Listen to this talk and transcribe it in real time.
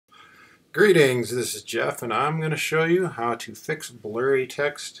Greetings, this is Jeff and I'm going to show you how to fix blurry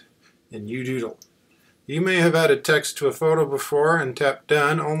text in You Doodle. You may have added text to a photo before and tapped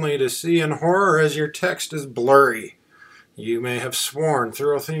done only to see in horror as your text is blurry. You may have sworn,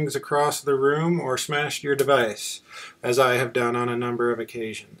 throw things across the room, or smashed your device, as I have done on a number of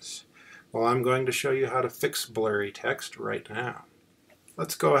occasions. Well, I'm going to show you how to fix blurry text right now.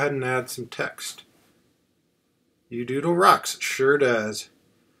 Let's go ahead and add some text. You Doodle rocks, it sure does.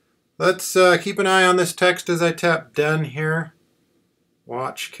 Let's keep an eye on this text as I tap done here.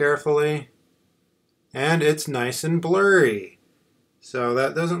 Watch carefully. And it's nice and blurry. So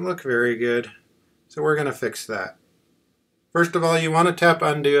that doesn't look very good. So we're going to fix that. First of all, you want to tap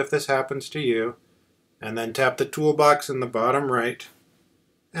undo if this happens to you. And then tap the toolbox in the bottom right.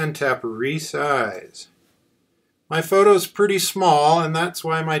 And tap resize. My photo is pretty small and that's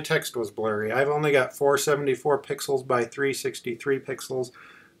why my text was blurry. I've only got 474 pixels by 363 pixels.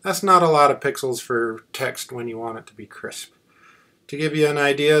 That's not a lot of pixels for text when you want it to be crisp. To give you an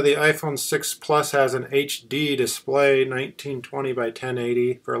idea, the iPhone 6 Plus has an HD display, 1920 by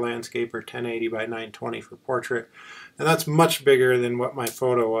 1080 for landscape or 1080 by 920 for portrait. And that's much bigger than what my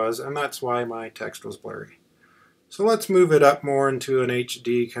photo was, and that's why my text was blurry. So let's move it up more into an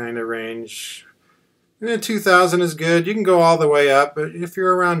HD kind of range. 2000 is good. You can go all the way up, but if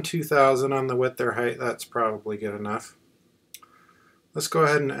you're around 2000 on the width or height, that's probably good enough. Let's go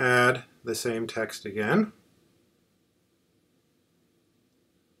ahead and add the same text again.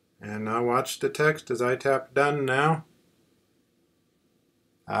 And now watch the text as I tap done now.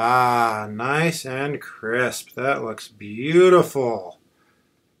 Ah, nice and crisp. That looks beautiful.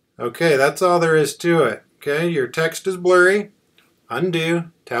 Okay, that's all there is to it. Okay, your text is blurry.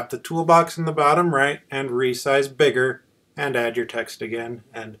 Undo, tap the toolbox in the bottom right and resize bigger and add your text again.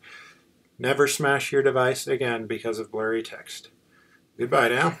 And never smash your device again because of blurry text. Goodbye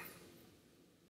now.